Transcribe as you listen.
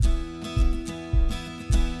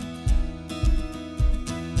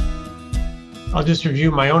I'll just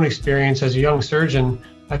review my own experience as a young surgeon.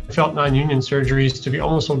 I felt non-union surgeries to be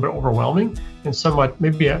almost a little bit overwhelming and somewhat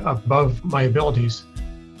maybe above my abilities.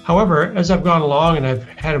 However, as I've gone along and I've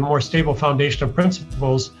had a more stable foundation of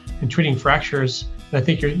principles in treating fractures, and I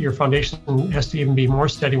think your foundation has to even be more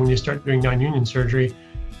steady when you start doing non-union surgery,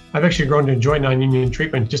 I've actually grown to enjoy non-union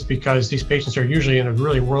treatment just because these patients are usually in a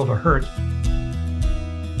really world of hurt.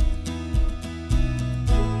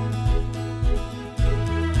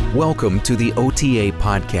 Welcome to the OTA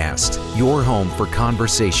podcast, your home for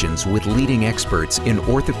conversations with leading experts in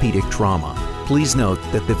orthopedic trauma. Please note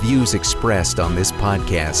that the views expressed on this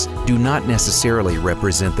podcast do not necessarily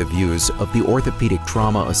represent the views of the Orthopedic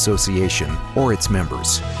Trauma Association or its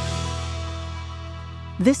members.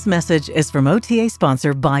 This message is from OTA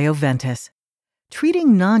sponsor Bioventus.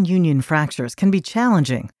 Treating non-union fractures can be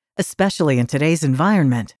challenging, especially in today's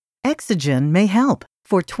environment. Exogen may help.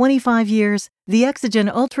 For 25 years, the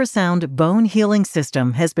Exogen ultrasound bone healing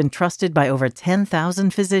system has been trusted by over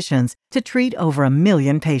 10,000 physicians to treat over 1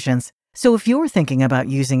 million patients. So if you're thinking about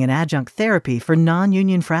using an adjunct therapy for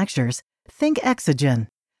non-union fractures, think Exogen.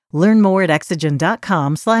 Learn more at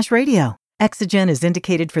exogen.com/radio. Exogen is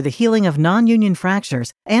indicated for the healing of non-union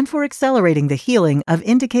fractures and for accelerating the healing of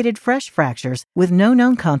indicated fresh fractures with no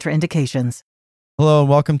known contraindications. Hello and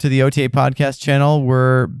welcome to the OTA podcast channel.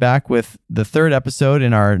 We're back with the third episode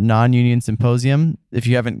in our non-union symposium. If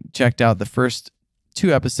you haven't checked out the first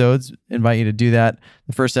 2 episodes, I invite you to do that.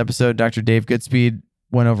 The first episode, Dr. Dave Goodspeed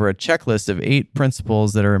went over a checklist of 8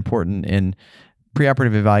 principles that are important in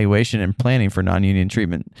preoperative evaluation and planning for non-union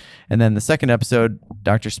treatment. And then the second episode,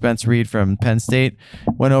 Dr. Spence Reed from Penn State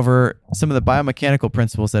went over some of the biomechanical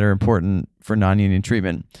principles that are important for non-union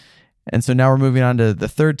treatment. And so now we're moving on to the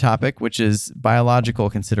third topic, which is biological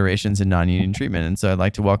considerations in non-union treatment. And so I'd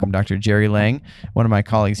like to welcome Dr. Jerry Lang, one of my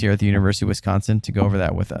colleagues here at the University of Wisconsin, to go over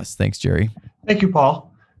that with us. Thanks, Jerry. Thank you,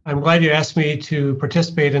 Paul. I'm glad you asked me to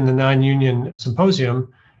participate in the non-union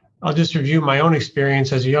symposium. I'll just review my own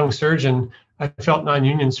experience as a young surgeon. I felt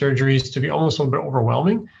non-union surgeries to be almost a little bit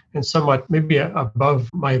overwhelming and somewhat maybe above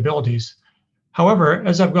my abilities. However,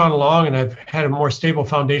 as I've gone along and I've had a more stable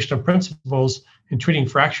foundation of principles in treating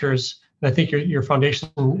fractures, and I think your foundation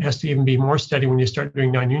has to even be more steady when you start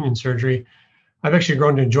doing non-union surgery, I've actually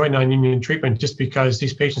grown to enjoy non-union treatment just because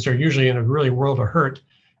these patients are usually in a really world of hurt.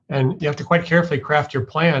 And you have to quite carefully craft your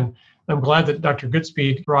plan. I'm glad that Dr.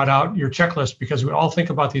 Goodspeed brought out your checklist because we all think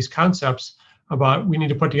about these concepts about we need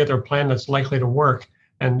to put together a plan that's likely to work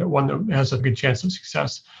and one that has a good chance of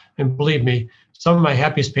success. And believe me, some of my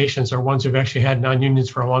happiest patients are ones who've actually had non-unions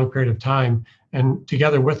for a long period of time. And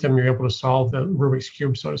together with them, you're able to solve the Rubik's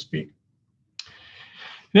Cube, so to speak.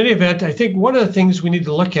 In any event, I think one of the things we need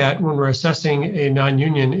to look at when we're assessing a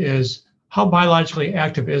non-union is how biologically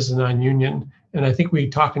active is the non-union. And I think we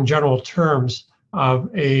talk in general terms of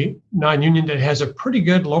a non-union that has a pretty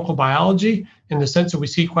good local biology in the sense that we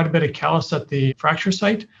see quite a bit of callus at the fracture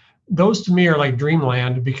site. Those to me are like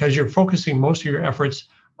dreamland because you're focusing most of your efforts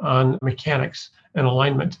on mechanics and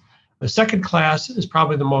alignment. The second class is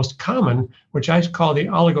probably the most common, which I call the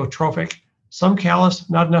oligotrophic. Some callus,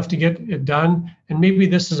 not enough to get it done. And maybe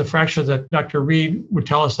this is a fracture that Dr. Reed would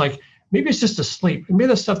tell us, like, maybe it's just asleep. And maybe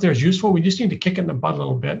the stuff there is useful. We just need to kick it in the butt a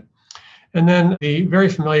little bit. And then the very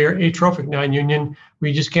familiar atrophic non-union,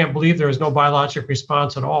 we just can't believe there is no biologic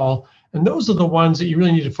response at all. And those are the ones that you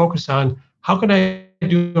really need to focus on. How can I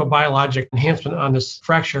do a biologic enhancement on this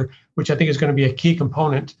fracture, which I think is going to be a key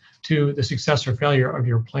component to the success or failure of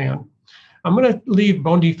your plan. I'm going to leave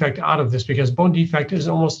bone defect out of this because bone defect is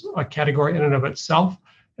almost a category in and of itself,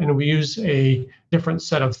 and we use a different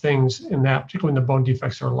set of things in that, particularly when the bone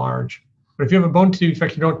defects are large. But if you have a bone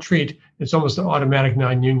defect you don't treat, it's almost an automatic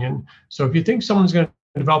non-union. So if you think someone's going to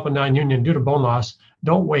develop a non-union due to bone loss,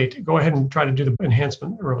 don't wait. Go ahead and try to do the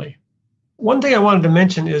enhancement early. One thing I wanted to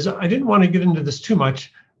mention is I didn't want to get into this too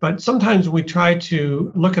much, but sometimes when we try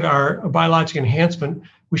to look at our biologic enhancement,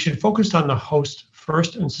 we should focus on the host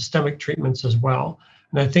first and systemic treatments as well.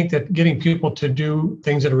 And I think that getting people to do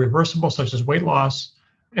things that are reversible, such as weight loss,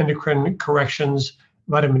 endocrine corrections,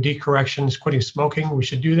 vitamin D corrections, quitting smoking, we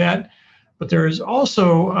should do that. But there is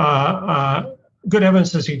also good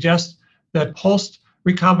evidence to suggest that pulsed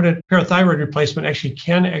recombinant parathyroid replacement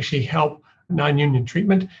can help non-union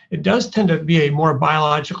treatment. It does tend to be a more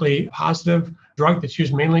biologically positive drug that's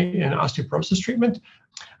used mainly in osteoporosis treatment.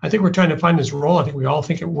 I think we're trying to find this role. I think we all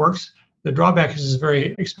think it works. The drawback is it's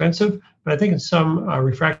very expensive, but I think in some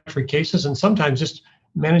refractory cases, and sometimes just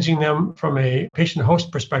managing them from a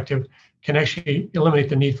patient-host perspective can actually eliminate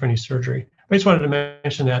the need for any surgery. I just wanted to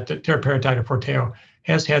mention that teriparatide or Forteo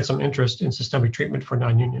has had some interest in systemic treatment for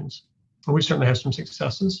non-unions. And we certainly have some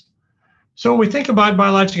successes. So when we think about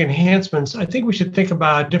biologic enhancements, I think we should think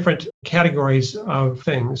about different categories of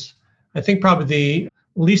things. I think probably the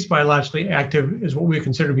least biologically active is what we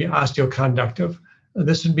consider to be osteoconductive.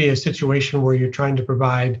 This would be a situation where you're trying to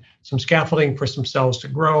provide some scaffolding for some cells to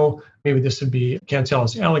grow. Maybe this would be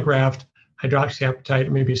cancellous allograft, hydroxyapatite,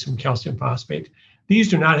 or maybe some calcium phosphate. These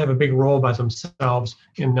do not have a big role by themselves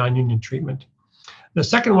in non-union treatment. The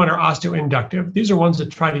second one are osteoinductive. These are ones that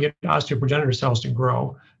try to get osteoprogenitor cells to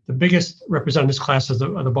grow. The biggest represented in this class is the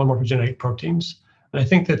bone morphogenetic proteins. And I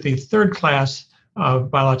think that the third class of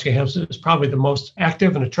biologic enhancement is probably the most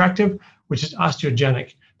active and attractive, which is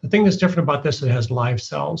osteogenic. The thing that's different about this is it has live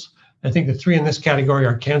cells. I think the three in this category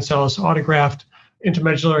are cancellous autograft,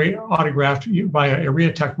 intermedullary autograft via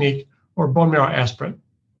urea technique, or bone marrow aspirate,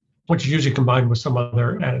 which is usually combined with some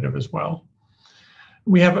other additive as well.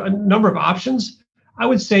 We have a number of options. I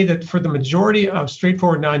would say that for the majority of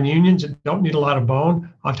straightforward non-unions that don't need a lot of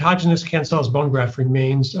bone, autogenous cancellous bone graft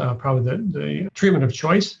remains probably the treatment of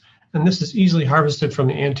choice. And this is easily harvested from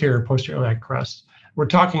the anterior or posterior iliac crest. We're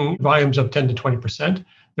talking volumes of 10 to 20%.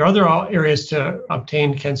 There are other areas to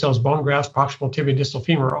obtain cancellous bone grafts. Proximal tibia distal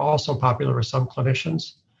femur are also popular with some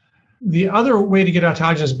clinicians. The other way to get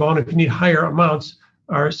autogenous bone, if you need higher amounts,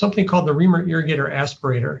 are something called the reamer irrigator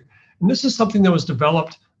aspirator. And this is something that was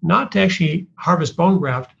developed not to actually harvest bone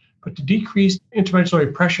graft, but to decrease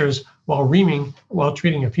intermedullary pressures while reaming, while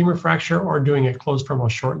treating a femur fracture or doing a closed femoral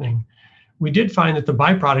shortening. We did find that the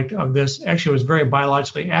byproduct of this actually was very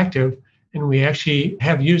biologically active, and we actually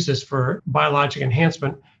have used this for biologic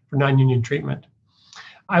enhancement for non-union treatment.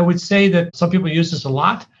 I would say that some people use this a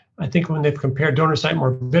lot. I think when they've compared donor site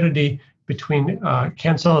morbidity between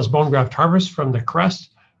cancellous bone graft harvest from the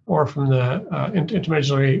crest or from the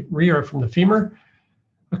intermedullary rear from the femur,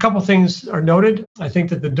 a couple things are noted. I think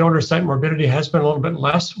that the donor site morbidity has been a little bit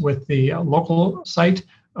less with the local site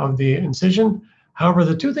of the incision. However,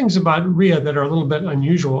 the two things about RIA that are a little bit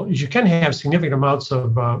unusual is you can have significant amounts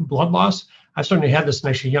of blood loss. I've certainly had this in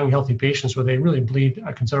actually young, healthy patients where they really bleed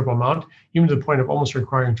a considerable amount, even to the point of almost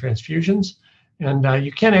requiring transfusions. And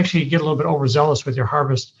you can actually get a little bit overzealous with your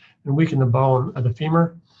harvest and weaken the bone of the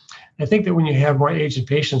femur. I think that when you have more aged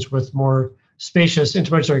patients with more spacious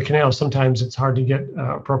intermedullary canals, sometimes it's hard to get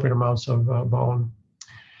appropriate amounts of bone.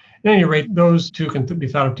 At any rate, those two can be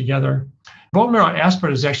thought of together. Bone marrow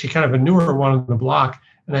aspirate is actually kind of a newer one in the block,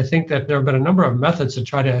 and I think that there have been a number of methods to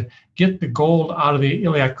try to get the gold out of the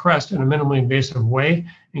iliac crest in a minimally invasive way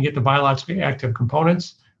and get the biologically active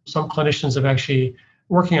components. Some clinicians have actually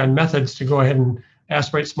working on methods to go ahead and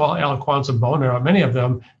aspirate small aliquots of bone marrow, many of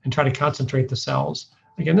them, and try to concentrate the cells.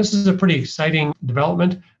 Again, this is a pretty exciting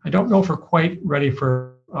development. I don't know if we're quite ready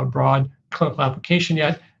for a broad clinical application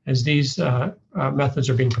yet, as these methods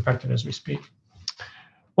are being perfected as we speak.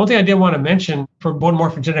 One thing I did want to mention for bone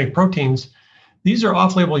morphogenetic proteins, these are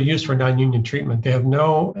off-label use for non-union treatment. They have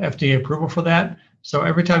no FDA approval for that. So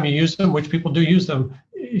every time you use them, which people do use them,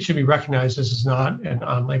 it should be recognized this is not an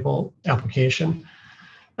on-label application.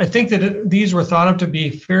 I think that these were thought of to be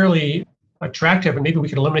fairly attractive, and maybe we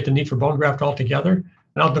could eliminate the need for bone graft altogether.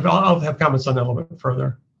 And I'll have comments on that a little bit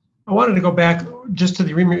further. I wanted to go back just to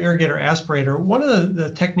the reamer irrigator aspirator. One of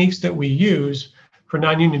the techniques that we use for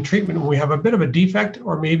non-union treatment when we have a bit of a defect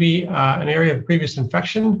or maybe an area of previous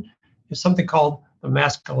infection is something called the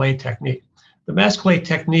Masquelet technique. The Masquelet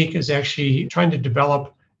technique is actually trying to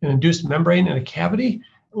develop an induced membrane in a cavity.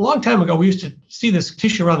 A long time ago, we used to see this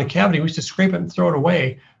tissue around the cavity. We used to scrape it and throw it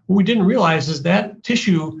away. What we didn't realize is that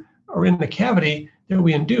tissue or in the cavity that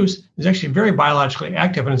we induce is actually very biologically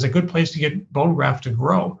active and is a good place to get bone graft to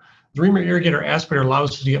grow. The reamer irrigator aspirator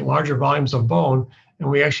allows us to get larger volumes of bone, and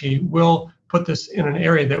we actually will put this in an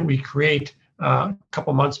area that we create a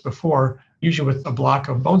couple months before, usually with a block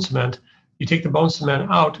of bone cement. You take the bone cement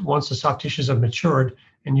out once the soft tissues have matured,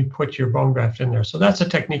 and you put your bone graft in there. So that's a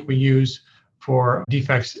technique we use for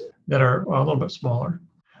defects that are a little bit smaller.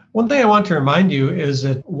 One thing I want to remind you is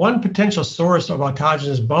that one potential source of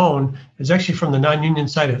autogenous bone is actually from the non-union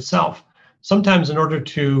site itself. Sometimes in order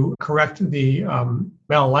to correct the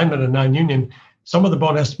malalignment of non-union, some of the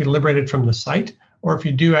bone has to be liberated from the site, or if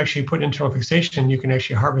you do actually put internal fixation, you can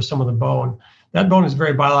actually harvest some of the bone. That bone is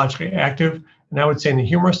very biologically active, and I would say in the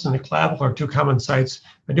humerus and the clavicle are two common sites.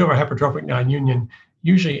 If I do have a hypertrophic non-union,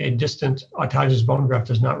 usually a distant autogenous bone graft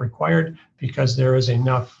is not required because there is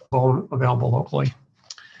enough bone available locally.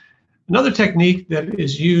 Another technique that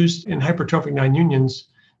is used in hypertrophic non-unions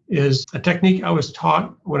is a technique I was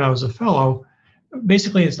taught when I was a fellow.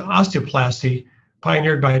 Basically, it's the osteoplasty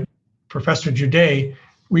pioneered by Professor Judet,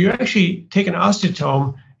 where you actually take an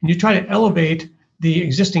osteotome and you try to elevate the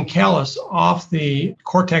existing callus off the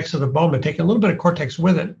cortex of the bone, but take a little bit of cortex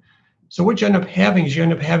with it So what you end up having is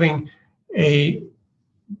a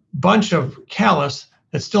bunch of callus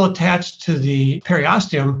that's still attached to the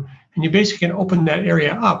periosteum, and you basically can open that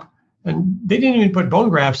area up. And they didn't even put bone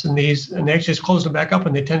grafts in these, and they actually just closed them back up,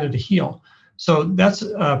 and they tended to heal. So that's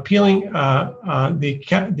peeling the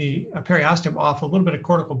periosteum off a little bit of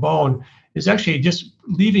cortical bone is actually just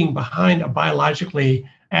leaving behind a biologically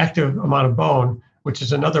active amount of bone, which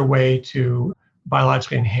is another way to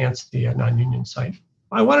biologically enhance the non-union site.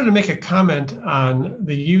 I wanted to make a comment on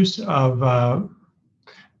the use of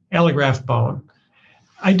allograft bone.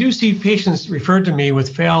 I do see patients referred to me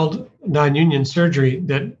with failed non-union surgery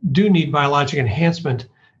that do need biologic enhancement,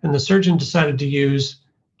 and the surgeon decided to use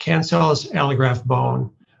cancellous allograft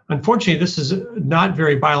bone. Unfortunately, this is not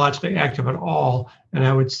very biologically active at all, and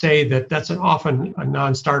I would say that that's often a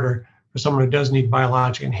non-starter for someone who does need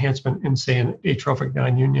biologic enhancement in, say, an atrophic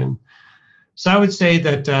non-union. So I would say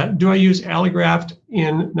that, do I use allograft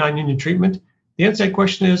in non-union treatment? The answer to that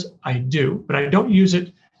question is I do, but I don't use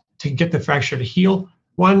it to get the fracture to heal.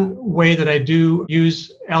 One way that I do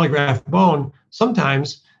use allograft bone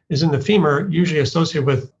sometimes is in the femur, usually associated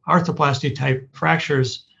with arthroplasty type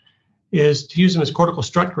fractures, is to use them as cortical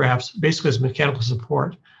strut grafts, basically as mechanical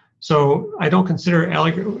support. So I don't consider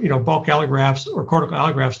bulk allografts or cortical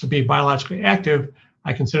allografts to be biologically active.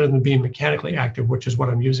 I consider them to be mechanically active, which is what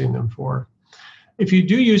I'm using them for. If you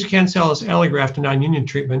do use cancellous allograft in non-union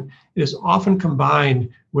treatment, it is often combined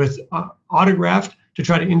with autograft to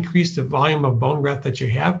try to increase the volume of bone graft that you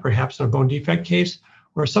have, perhaps in a bone defect case,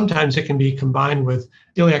 or sometimes it can be combined with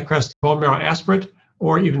iliac crest bone marrow aspirate,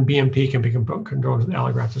 or even BMP can be controlled with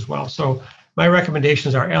allograft as well. So my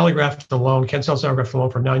recommendations are allograft alone, cancellous allograft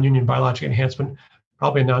alone for non-union biologic enhancement,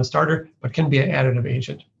 probably a non-starter, but can be an additive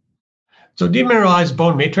agent. So demineralized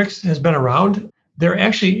bone matrix has been around. There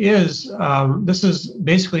actually is, this is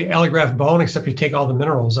basically allograft bone, except you take all the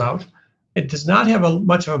minerals out. It does not have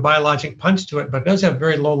much of a biologic punch to it, but it does have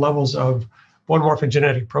very low levels of bone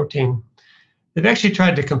morphogenetic protein. They've actually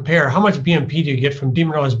tried to compare how much BMP do you get from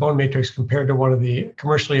demineralized bone matrix compared to one of the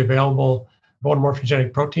commercially available bone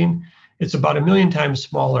morphogenetic protein. It's about 1 million times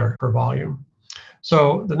smaller per volume.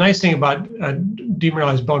 So the nice thing about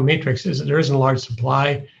demineralized bone matrix is that there isn't a large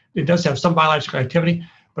supply. It does have some biological activity,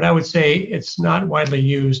 but I would say it's not widely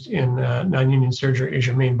used in non-union surgery as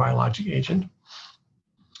your main biologic agent.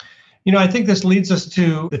 I think this leads us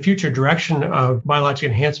to the future direction of biologic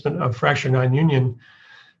enhancement of fracture non-union.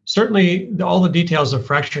 Certainly, all the details of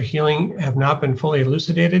fracture healing have not been fully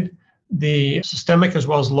elucidated. The systemic as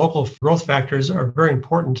well as local growth factors are very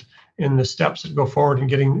important in the steps that go forward in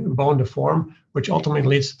getting bone to form, which ultimately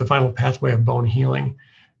leads to the final pathway of bone healing.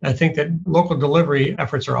 I think that local delivery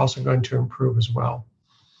efforts are also going to improve as well.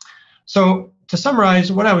 So to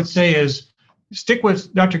summarize, what I would say is stick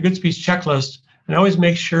with Dr. Goodspeed's checklist and always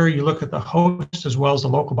make sure you look at the host as well as the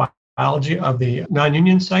local biology of the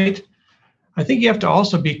non-union site. I think you have to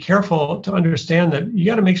also be careful to understand that you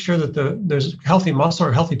got to make sure that there's healthy muscle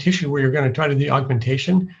or healthy tissue where you're going to try to do the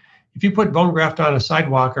augmentation. If you put bone graft on a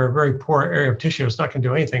sidewalk or a very poor area of tissue, it's not going to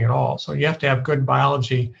do anything at all. So you have to have good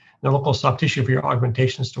biology in the local soft tissue for your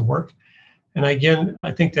augmentations to work. And again,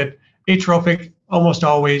 I think that atrophic, almost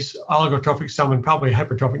always, oligotrophic, some, and probably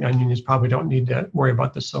hypertrophic non-unions probably don't need to worry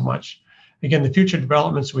about this so much. Again, the future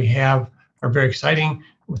developments we have are very exciting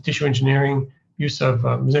with tissue engineering, use of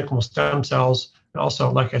mesenchymal stem cells, and also,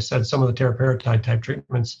 like I said, some of the teriparatide type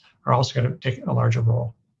treatments are also going to take a larger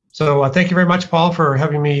role. So thank you very much, Paul, for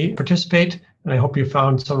having me participate, and I hope you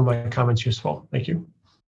found some of my comments useful. Thank you.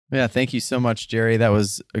 Yeah, thank you so much, Jerry. That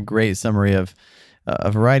was a great summary of a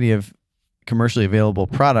variety of commercially available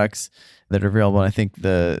products that are available. And I think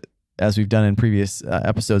as we've done in previous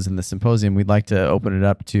episodes in the symposium, we'd like to open it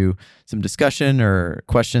up to some discussion or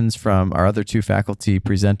questions from our other two faculty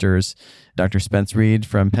presenters, Dr. Spence Reed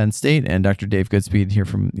from Penn State and Dr. Dave Goodspeed here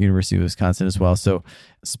from the University of Wisconsin as well. So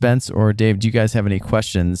Spence or Dave, do you guys have any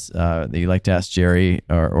questions that you'd like to ask Jerry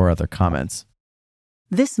or other comments?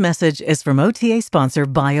 This message is from OTA sponsor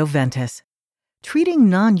Bioventus. Treating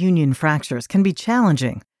non-union fractures can be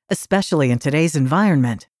challenging, especially in today's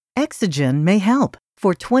environment. Exogen may help.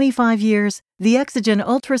 For 25 years, the Exogen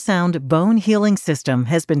ultrasound bone healing system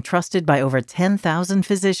has been trusted by over 10,000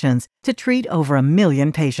 physicians to treat over 1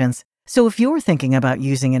 million patients. So if you're thinking about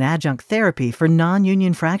using an adjunct therapy for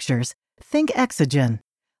non-union fractures, think Exogen.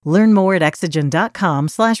 Learn more at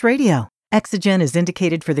exogen.com/radio. Exogen is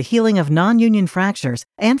indicated for the healing of non-union fractures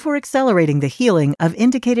and for accelerating the healing of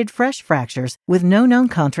indicated fresh fractures with no known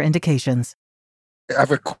contraindications. I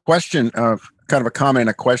have a question, kind of a comment,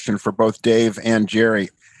 a question for both Dave and Jerry.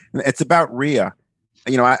 It's about RIA.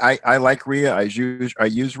 I like RIA. I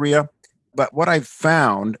use RIA. But what I've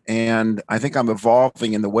found, and I think I'm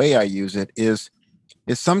evolving in the way I use it, is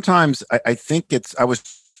sometimes I think I was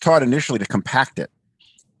taught initially to compact it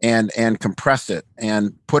and compress it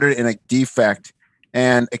and put it in a defect.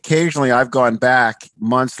 And occasionally I've gone back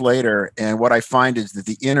months later, and what I find is that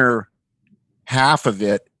the inner half of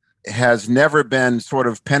it has never been sort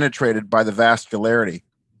of penetrated by the vascularity.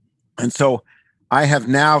 And so I have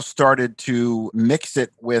now started to mix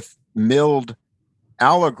it with milled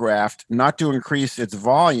allograft, not to increase its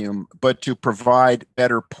volume, but to provide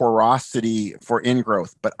better porosity for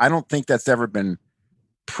ingrowth. But I don't think that's ever been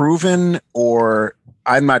proven, or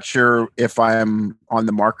I'm not sure if I'm on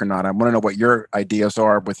the mark or not. I want to know what your ideas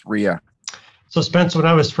are with RIA. So Spence, when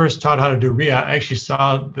I was first taught how to do RIA, I actually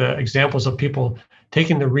saw the examples of people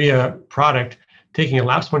taking the RIA product, taking a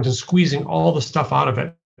lap sponge and squeezing all the stuff out of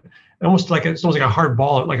it. It's almost like a hard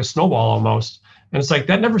ball, like a snowball almost. And it's like,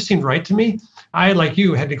 that never seemed right to me. I, like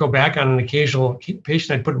you, had to go back on an occasional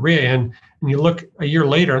patient I'd put RIA in, and you look a year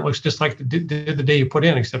later, it looks just like the day you put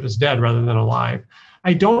in, except it's dead rather than alive.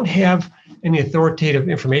 I don't have any authoritative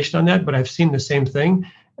information on that, but I've seen the same thing.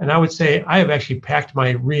 And I would say I have actually packed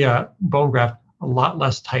my RIA bone graft a lot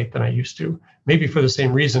less tight than I used to, maybe for the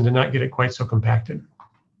same reason, to not get it quite so compacted.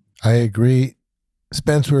 I agree.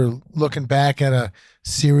 Spence, we're looking back at a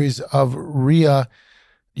series of RIA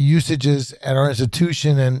usages at our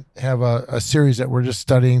institution and have a series that we're just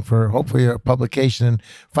studying for hopefully a publication, and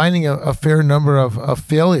finding a fair number of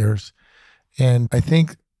failures. And I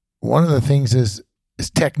think one of the things is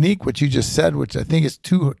technique, which you just said, which I think is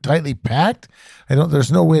too tightly packed.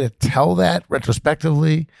 There's no way to tell that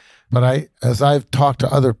retrospectively, but as I've talked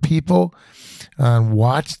to other people and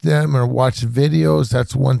watched them or watched videos,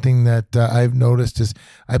 that's one thing that I've noticed is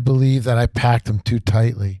I believe that I packed them too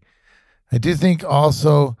tightly. I do think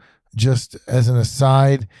also, just as an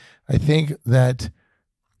aside, I think that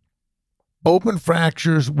open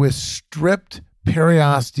fractures with stripped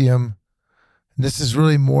periosteum, this is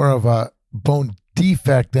really more of a bone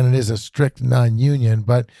defect than it is a strict non-union,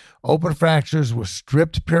 but open fractures with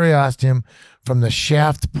stripped periosteum from the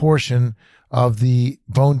shaft portion of the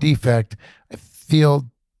bone defect, I feel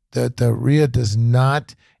that the RIA does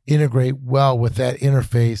not integrate well with that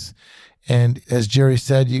interface. And as Jerry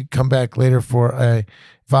said, you come back later for a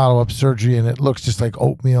follow-up surgery and it looks just like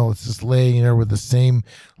oatmeal. It's just laying there with the same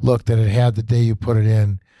look that it had the day you put it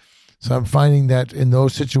in. So I'm finding that in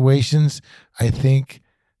those situations, I think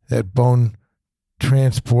that bone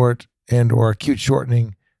transport and or acute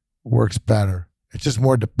shortening works better. It's just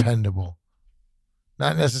more dependable.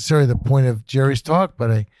 Not necessarily the point of Jerry's talk,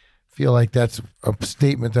 but I feel like that's a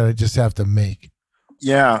statement that I just have to make.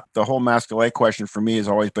 Yeah, the whole masculate question for me has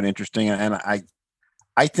always been interesting, and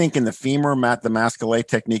I think in the femur, the masculate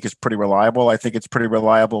technique is pretty reliable. I think it's pretty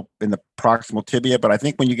reliable in the proximal tibia, but I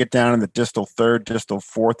think when you get down in the distal third, distal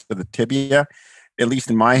fourth of the tibia, at least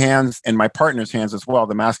in my hands and my partner's hands as well,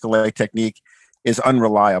 the masculate technique is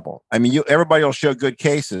unreliable. I mean, everybody will show good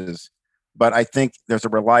cases, but I think there's a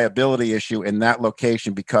reliability issue in that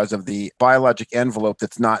location because of the biologic envelope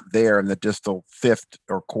that's not there in the distal fifth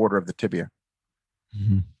or quarter of the tibia.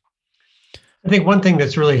 Mm-hmm. I think one thing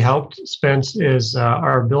that's really helped, Spence, is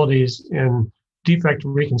our abilities in defect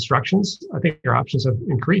reconstructions. I think our options have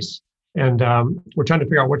increased, and we're trying to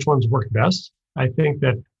figure out which ones work best. I think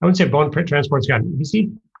that I wouldn't say bone transport's gotten easy,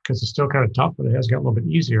 because it's still kind of tough, but it has gotten a little bit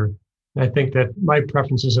easier. And I think that my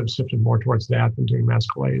preferences have shifted more towards that than doing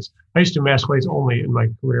masculates. I used to do masculates only in my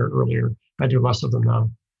career earlier. I do less of them now.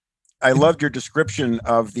 I loved your description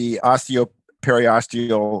of the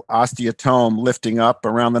periosteal osteotome lifting up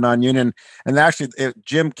around the non-union. And actually,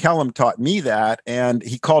 Jim Kellum taught me that, and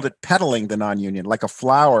he called it pedaling the non-union, like a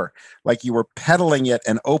flower, like you were pedaling it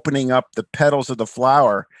and opening up the petals of the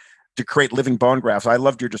flower to create living bone grafts. I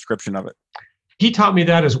loved your description of it. He taught me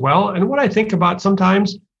that as well. And what I think about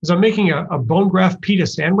sometimes is I'm making a bone graft pita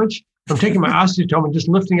sandwich. I'm taking my osteotome and just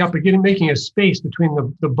lifting up again and making a space between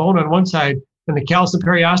the bone on one side and the callus and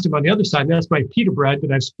periosteum on the other side. And that's my pita bread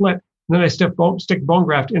that I've split. And then I stick bone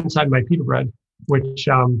graft inside my pita bread, which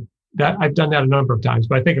that I've done that a number of times.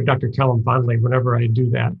 But I think of Dr. Kellum fondly whenever I do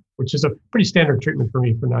that, which is a pretty standard treatment for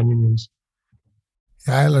me for non-unions.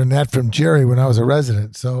 I learned that from Jerry when I was a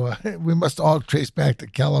resident. So we must all trace back to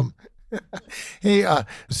Kellum. Hey,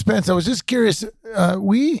 Spence, I was just curious.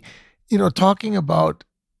 Talking about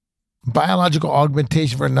biological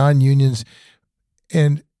augmentation for non-unions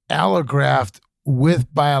and allograft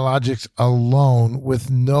with biologics alone with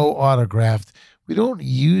no autograft. We don't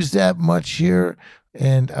use that much here.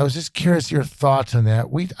 And I was just curious your thoughts on that.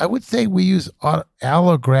 I would say we use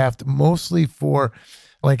allograft mostly for,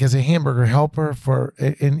 like, as a hamburger helper for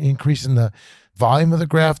increasing the volume of the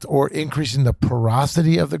graft or increasing the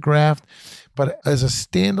porosity of the graft. But as a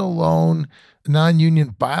standalone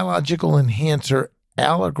non-union biological enhancer,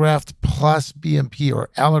 allograft plus BMP or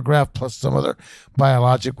allograft plus some other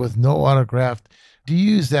biologic with no autograft, do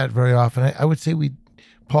you use that very often? I would say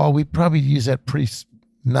Paul, we probably use that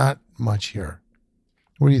not much here.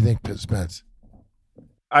 What do you think, Spence?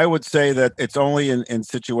 I would say that it's only in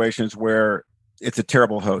situations where it's a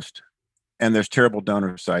terrible host and there's terrible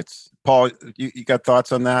donor sites. Paul, you got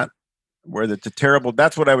thoughts on that? Where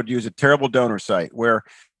that's what I would use, a terrible donor site where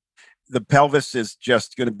the pelvis is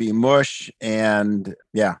just going to be mush, and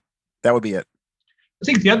yeah, that would be it. I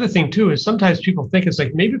think the other thing too is sometimes people think it's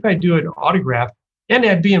like, maybe if I do an autograft and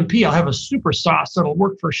add BMP, I'll have a super sauce that'll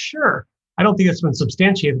work for sure. I don't think that's been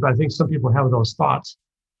substantiated, but I think some people have those thoughts.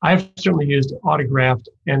 I've certainly used autograft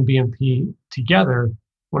and BMP together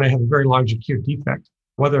when I have a very large acute defect.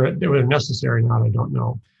 Whether they were necessary or not, I don't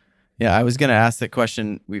know. Yeah, I was going to ask that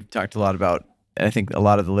question. We've talked a lot about, I think a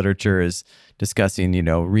lot of the literature is discussing,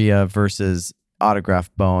 RIA versus autograft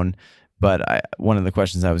bone. But one of the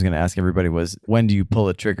questions I was going to ask everybody was, when do you pull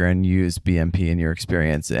the trigger and use BMP in your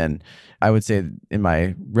experience? And I would say in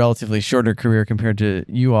my relatively shorter career compared to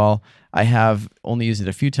you all, I have only used it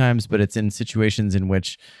a few times, but it's in situations in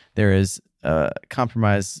which there is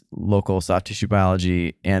compromised local soft tissue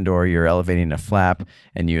biology and or you're elevating a flap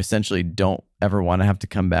and you essentially don't ever want to have to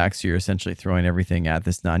come back. So you're essentially throwing everything at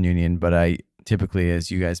this non-union. But I typically,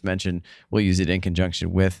 as you guys mentioned, will use it in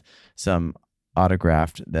conjunction with some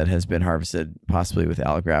autograft that has been harvested, possibly with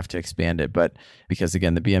allograft to expand it. But because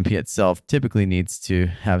again, the BMP itself typically needs to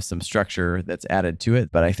have some structure that's added to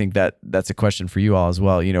it. But I think that's a question for you all as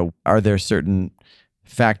well. Are there certain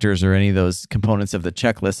factors or any of those components of the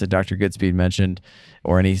checklist that Dr. Goodspeed mentioned,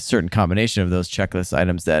 or any certain combination of those checklist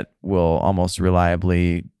items that will almost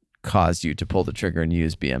reliably cause you to pull the trigger and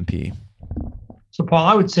use BMP? So Paul,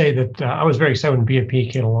 I would say that I was very excited when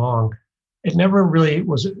BMP came along. It never really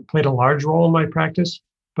played a large role in my practice,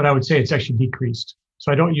 but I would say it's actually decreased.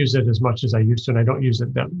 So I don't use it as much as I used to, and I don't use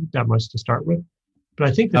it that much to start with. But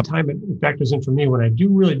I think the time it factors in for me when I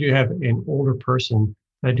really do have an older person,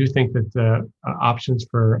 I do think that the options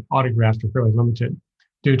for autograft are fairly limited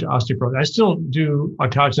due to osteoporosis. I still do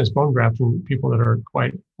autogenous bone graft in people that are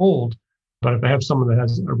quite old, but if I have someone that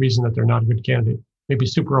has a reason that they're not a good candidate, maybe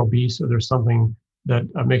super obese, or there's something that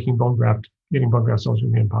getting bone graft cells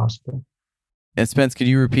would be impossible. And Spence, could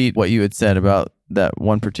you repeat what you had said about that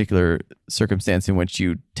one particular circumstance in which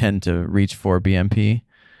you tend to reach for BMP?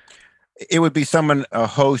 It would be a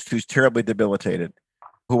host who's terribly debilitated,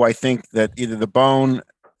 who I think that either the bone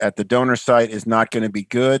at the donor site is not going to be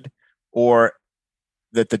good, or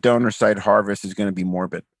that the donor site harvest is going to be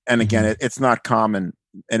morbid. And again, it's not common,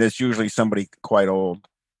 and it's usually somebody quite old.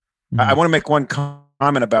 I want to make one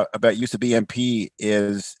comment about use of BMP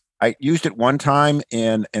is I used it one time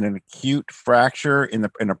in an acute fracture in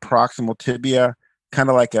a proximal tibia, kind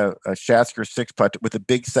of like a Schatzker 6 with a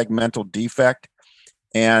big segmental defect.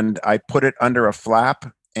 And I put it under a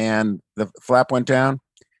flap and the flap went down.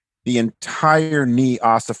 The entire knee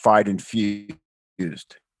ossified and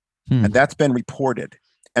fused. And that's been reported.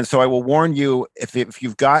 And so I will warn you, if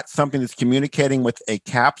you've got something that's communicating with a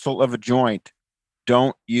capsule of a joint,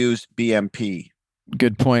 don't use BMP.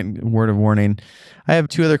 Good point. Word of warning. I have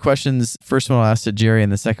two other questions. First one I'll ask to Jerry,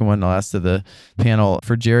 and the second one I'll ask to the panel.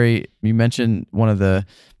 For Jerry, you mentioned one of the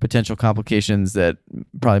potential complications that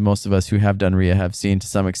probably most of us who have done RIA have seen to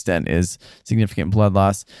some extent is significant blood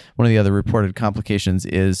loss. One of the other reported complications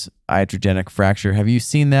is iatrogenic fracture. Have you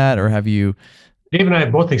seen that, or have you? Dave and I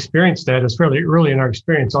have both experienced that. It's fairly early in our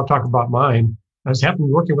experience. I'll talk about mine. I was happened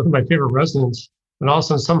working with my favorite residents, and all of a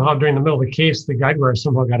sudden, somehow during the middle of the case, the guide wire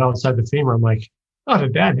somehow got outside the femur. I'm like, how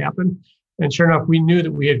did that happen? And sure enough, we knew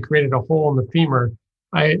that we had created a hole in the femur.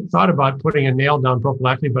 I thought about putting a nail down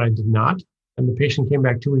prophylactically, but I did not. And the patient came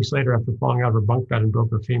back 2 weeks later after falling out of her bunk bed and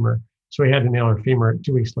broke her femur. So we had to nail her femur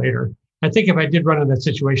 2 weeks later. I think if I did run in that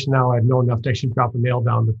situation now, I'd know enough to actually drop a nail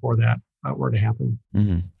down before that were to happen.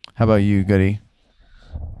 Mm-hmm. How about you, Goody?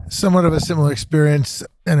 Somewhat of a similar experience,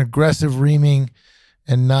 an aggressive reaming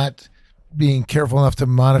and not being careful enough to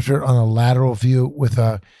monitor it on a lateral view with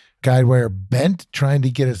a guide wire bent, trying to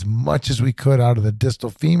get as much as we could out of the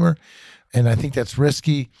distal femur. And I think that's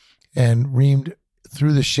risky, and reamed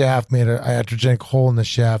through the shaft, made an iatrogenic hole in the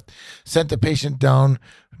shaft, sent the patient down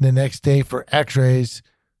the next day for x-rays.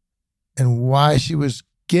 And while she was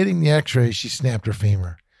getting the x-rays, she snapped her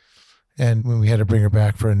femur. And when we had to bring her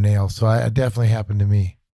back for a nail. So it definitely happened to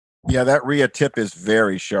me. Yeah, that RIA tip is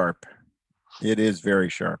very sharp. It is very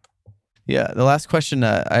sharp. Yeah, the last question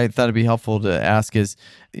I thought it'd be helpful to ask is,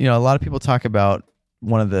 a lot of people talk about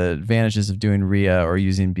one of the advantages of doing RIA or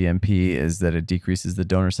using BMP is that it decreases the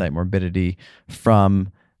donor site morbidity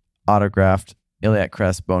from autograft iliac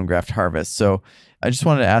crest bone graft harvest. So I just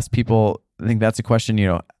wanted to ask people, I think that's a question,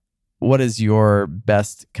 what is your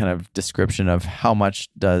best kind of description of how much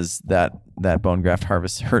does that bone graft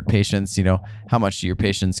harvest hurt patients? How much do your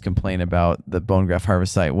patients complain about the bone graft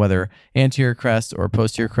harvest site, whether anterior crest or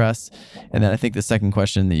posterior crest? And then I think the second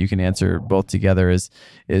question that you can answer both together is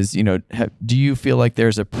do you feel like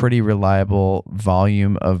there's a pretty reliable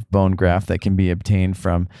volume of bone graft that can be obtained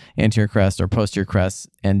from anterior crest or posterior crest?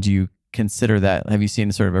 And do you consider that? Have you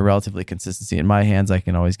seen sort of a relatively consistency? In my hands, I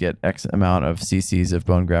can always get X amount of cc's of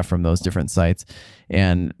bone graft from those different sites.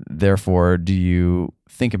 And therefore, do you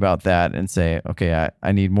think about that and say, okay,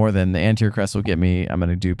 I need more than the anterior crest will get me. I'm going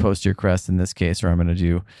to do posterior crest in this case, or I'm going to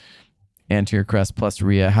do anterior crest plus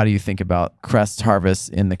RIA. How do you think about crest harvest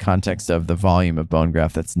in the context of the volume of bone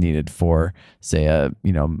graft that's needed for, say, a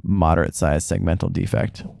moderate sized segmental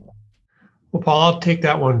defect? Well, Paul, I'll take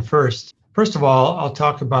that one first. First of all, I'll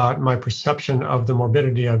talk about my perception of the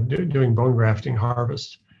morbidity of doing bone grafting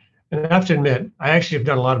harvest. And I have to admit, I actually have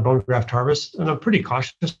done a lot of bone graft harvest, and I'm pretty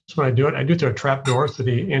cautious when I do it. I do it through a trap door through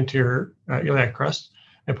the anterior iliac crest.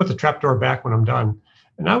 I put the trap door back when I'm done.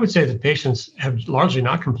 And I would say that patients have largely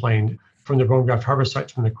not complained from their bone graft harvest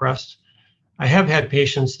sites from the crest. I have had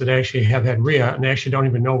patients that actually have had RIA, and they actually don't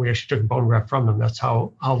even know we actually took bone graft from them. That's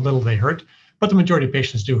how little they hurt. But the majority of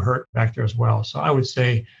patients do hurt back there as well. So I would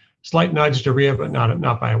say slight nudge to RIA, but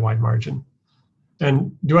not by a wide margin.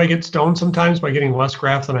 And do I get stoned sometimes by getting less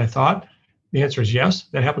graft than I thought? The answer is yes.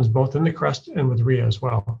 That happens both in the crest and with RIA as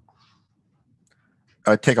well.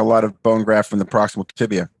 I take a lot of bone graft from the proximal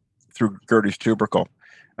tibia through Gertie's tubercle,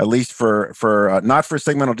 at least for not for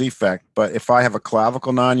segmental defect, but if I have a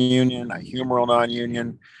clavicle non-union, a humeral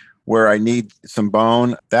non-union, where I need some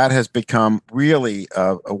bone, that has become really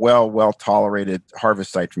a well-tolerated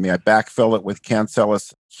harvest site for me. I backfill it with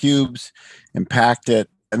cancellous cubes, impact it,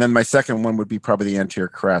 and then my second one would be probably the anterior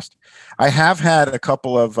crest. I have had a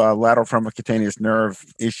couple of lateral fruncocutaneous nerve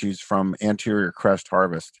issues from anterior crest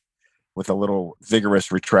harvest with a little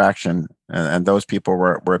vigorous retraction, and those people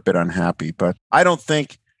were a bit unhappy. But I don't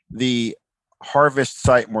think the harvest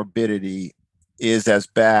site morbidity is as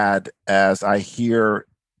bad as I hear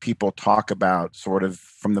people talk about sort of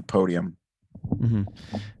from the podium. Mm-hmm.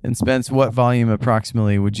 And Spence, what volume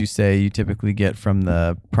approximately would you say you typically get from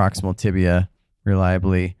the proximal tibia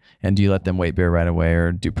reliably? And do you let them weight bear right away,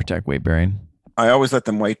 or do you protect weight bearing? I always let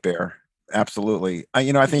them weight bear. Absolutely.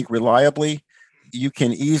 I think reliably, you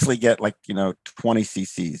can easily get 20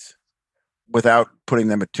 cc's without putting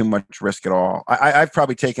them at too much risk at all. I've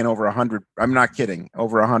probably taken over 100, I'm not kidding,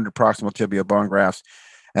 over 100 proximal tibia bone grafts.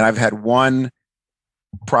 And I've had one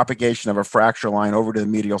propagation of a fracture line over to the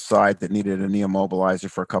medial side that needed a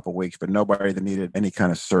neomobilizer for a couple of weeks, but nobody that needed any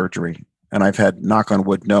kind of surgery. And I've had, knock on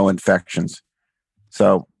wood, no infections.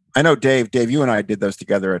 So I know, Dave, you and I did those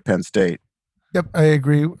together at Penn State. Yep, I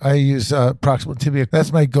agree. I use proximal tibia.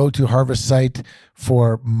 That's my go-to harvest site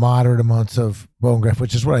for moderate amounts of bone graft,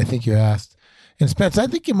 which is what I think you asked. And Spence, I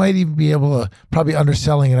think you might even be able to, probably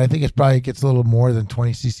underselling it. I think it probably gets a little more than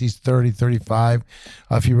 20 cc's, 30, 35.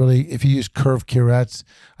 If you use curved curettes,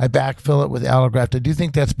 I backfill it with allograft. I do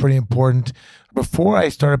think that's pretty important. Before I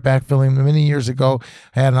started backfilling many years ago,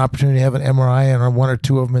 I had an opportunity to have an MRI on one or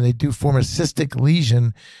two of them, and they do form a cystic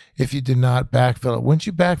lesion if you do not backfill it. Once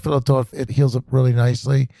you backfill it, though, it heals up really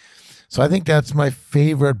nicely. So I think that's my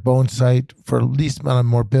favorite bone site for least amount of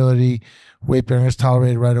morbidity. Weight bearing is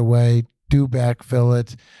tolerated right away. Do backfill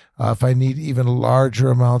it. If I need even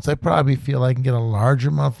larger amounts, I probably feel I can get a larger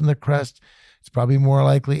amount from the crest. It's probably more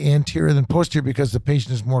likely anterior than posterior because the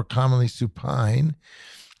patient is more commonly supine.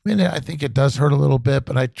 I mean, I think it does hurt a little bit,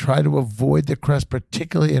 but I try to avoid the crest,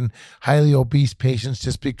 particularly in highly obese patients,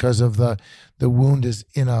 just because of the wound is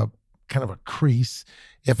in a kind of a crease.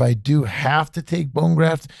 If I do have to take bone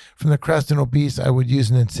graft from the crest in obese, I would use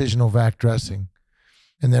an incisional vac dressing.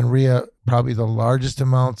 And then RIA, probably the largest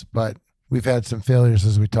amounts, but we've had some failures,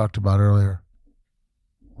 as we talked about earlier.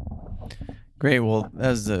 Great. Well, that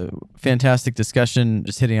was a fantastic discussion,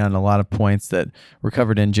 just hitting on a lot of points that were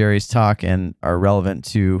covered in Jerry's talk and are relevant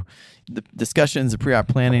to the discussions, the pre-op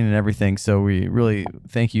planning and everything. So we really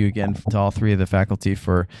thank you again to all three of the faculty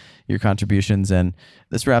for your contributions. And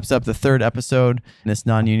this wraps up the third episode in this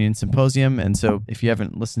non-union symposium. And so if you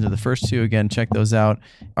haven't listened to the first two, again, check those out.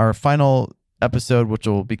 Our final episode, which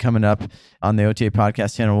will be coming up on the OTA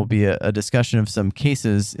podcast channel, will be a discussion of some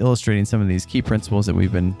cases illustrating some of these key principles that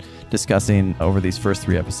we've been discussing over these first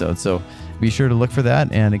three episodes. So be sure to look for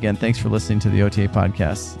that. And again, thanks for listening to the OTA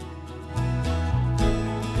podcast.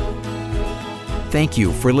 Thank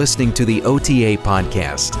you for listening to the OTA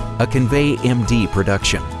Podcast, a Convey MD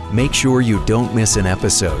production. Make sure you don't miss an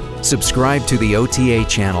episode. Subscribe to the OTA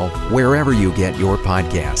channel wherever you get your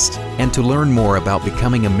podcast. And to learn more about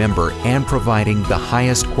becoming a member and providing the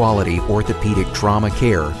highest quality orthopedic trauma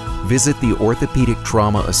care, visit the Orthopedic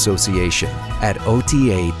Trauma Association at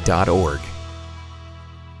ota.org.